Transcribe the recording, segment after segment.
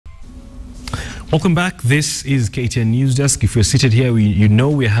Welcome back. This is KTN Newsdesk. If you're seated here, you know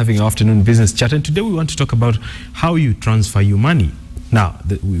we're having afternoon business chat, and today we want to talk about how you transfer your money. Now,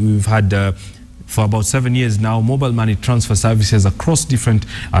 we've had for about 7 years now mobile money transfer services across different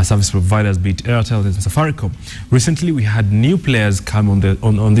service providers, be it Airtel and Safaricom. Recently, we had new players come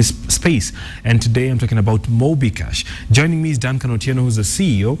on this space, and today I'm talking about MobiKash. Joining me is Dancun Otieno, who's the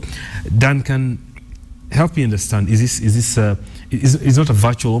CEO. Duncan, help me understand. Is not a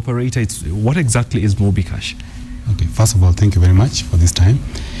virtual operator? What exactly is MobiKash? Okay, first of all, thank you very much for this time.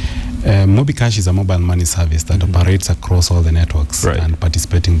 MobiKash is a mobile money service that operates across all the networks and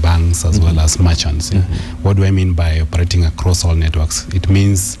participating banks as well as merchants. What do I mean by operating across all networks? It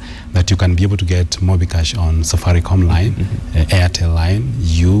means that you can be able to get MobiKash on Safaricom line, Airtel line,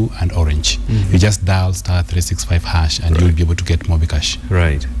 U and Orange. You just dial *365# and you'll be able to get MobiKash.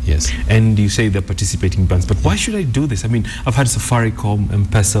 Right. Yes. And you say they're participating banks, but why should I do this? I mean, I've had Safaricom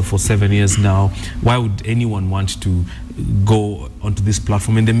M-Pesa for 7 years now. Why would anyone want to go onto this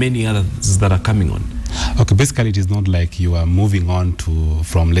platform and the many others that are coming on? Okay, basically it is not like you are moving on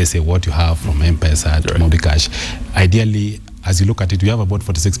from let's say what you have from M-Pesa to MobiKash. Ideally, as you look at it, we have about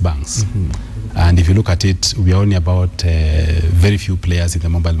 46 banks. And if you look at it, we are only about very few players in the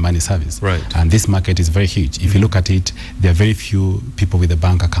mobile money service. Right. And this market is very huge. If you look at it, there are very few people with the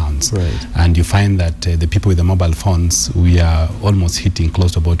bank accounts. Right. And you find that the people with the mobile phones, we are almost hitting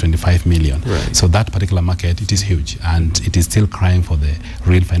close to about 25 million. Right. So that particular market, it is huge. And it is still crying for the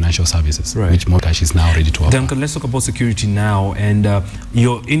real financial services, which MobiKash is now ready to offer. Duncan, let's talk about security now. And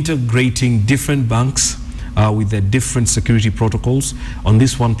you're integrating different banks with their different security protocols on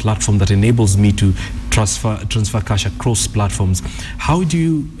this one platform that enables me to transfer cash across platforms. How do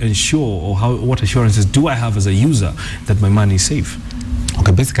you ensure, or what assurances do I have as a user that my money is safe?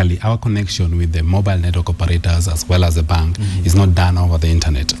 Okay, basically our connection with the mobile network operators as well as the bank is not done over the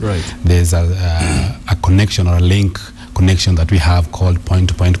internet. Right. There's a connection or a link connection that we have called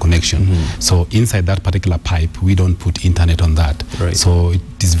point-to-point connection. So inside that particular pipe, we don't put internet on that. Right. So it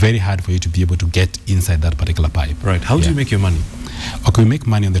is very hard for you to be able to get inside that particular pipe. Right. How do you make your money? Okay, we make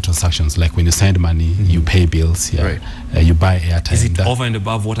money on the transactions. Like when you send money, you pay bills. Yeah. Right. You buy airtime. Is it over and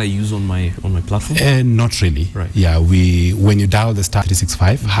above what I use on my platform? Not really. Right. Yeah. When you dial the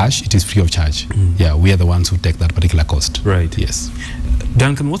 *365#, it is free of charge. Yeah. We are the ones who take that particular cost. Right. Yes.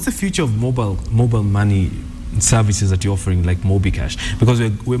 Duncan, what's the future of mobile money services that you're offering, like MobiKash? Because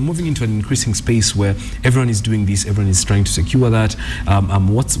we're moving into an increasing space where everyone is doing this, everyone is trying to secure that.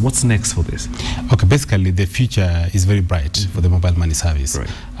 What's next for this? Okay, basically the future is very bright for the mobile money service.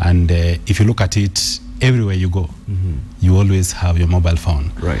 Right. And if you look at it, everywhere you go, you always have your mobile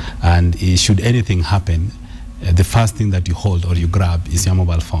phone. Right. And should anything happen, the first thing that you hold or you grab is your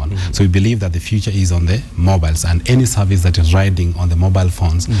mobile phone. So we believe that the future is on the mobiles, and any service that is riding on the mobile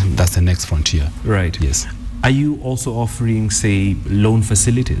phones, that's the next frontier. Right. Yes. Are you also offering, say, loan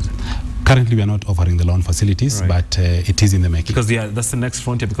facilities? Currently, we are not offering the loan facilities, but it is in the making. Because that's the next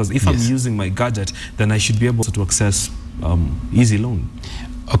frontier. Because if I'm using my gadget, then I should be able to access easy loan.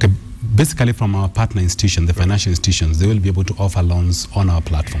 Okay. Basically, from our partner institution, the financial institutions, they will be able to offer loans on our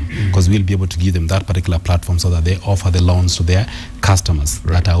platform, because we'll be able to give them that particular platform so that they offer the loans to their customers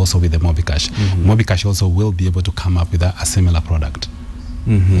that are also with the MobiKash. MobiKash also will be able to come up with a similar product.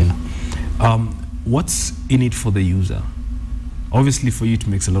 What's in it for the user? Obviously, for you, it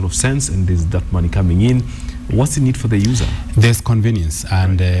makes a lot of sense, and there's that money coming in. What's in it for the user? There's convenience,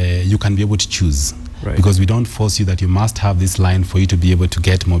 and you can be able to choose. Because we don't force you that you must have this line for you to be able to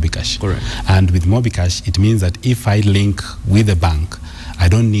get MobiKash. Correct. And with MobiKash, it means that if I link with a bank, I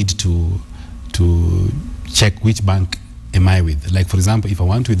don't need to check which bank am I with. Like, for example, if I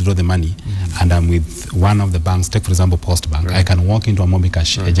want to withdraw the money and I'm with one of the banks, take for example Post Bank, I can walk into a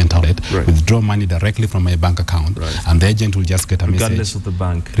MobiKash agent outlet, withdraw money directly from my bank account, and the agent will just get a message. Regardless of the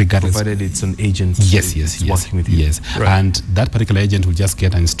bank, provided it's an agent working with you. Yes. And that particular agent will just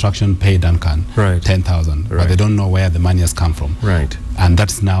get an instruction, pay Duncan 10,000, but they don't know where the money has come from. Right. And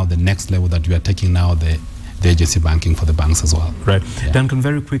that's now the next level that we are taking now, the agency banking for the banks as well. Right. Yeah. Duncan,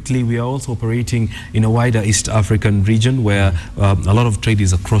 very quickly, we are also operating in a wider East African region where a lot of trade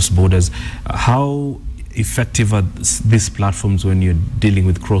is across borders. How effective are these platforms when you're dealing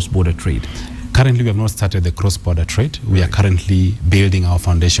with cross-border trade? Currently, we have not started the cross-border trade. We are currently building our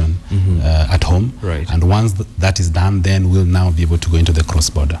foundation at home. And once that is done, then we'll now be able to go into the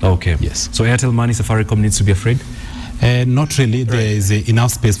cross-border. Okay. Yes. So Airtel Money, Safaricom needs to be afraid? Not really. There is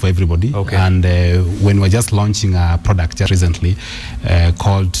enough space for everybody. Okay. And when we're just launching a product just recently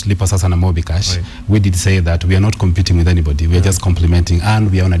called Lipasasana MobiKash, we did say that we are not competing with anybody. We are just complementing,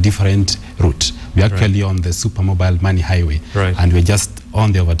 and we are on a different route. We are actually on the super mobile money highway, and we're just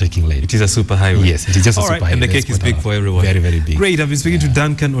on the overtaking lane. It is a super highway. Yes, it is just a super highway. And the cake is big for everyone. Very, very big. Great. I've been speaking to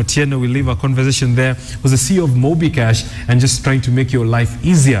Duncan Otieno. We'll leave our conversation there. Was the CEO of MobiKash and just trying to make your life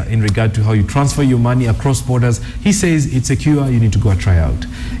easier in regard to how you transfer your money across borders. He says it's secure. You need to go and try out.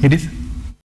 Edith?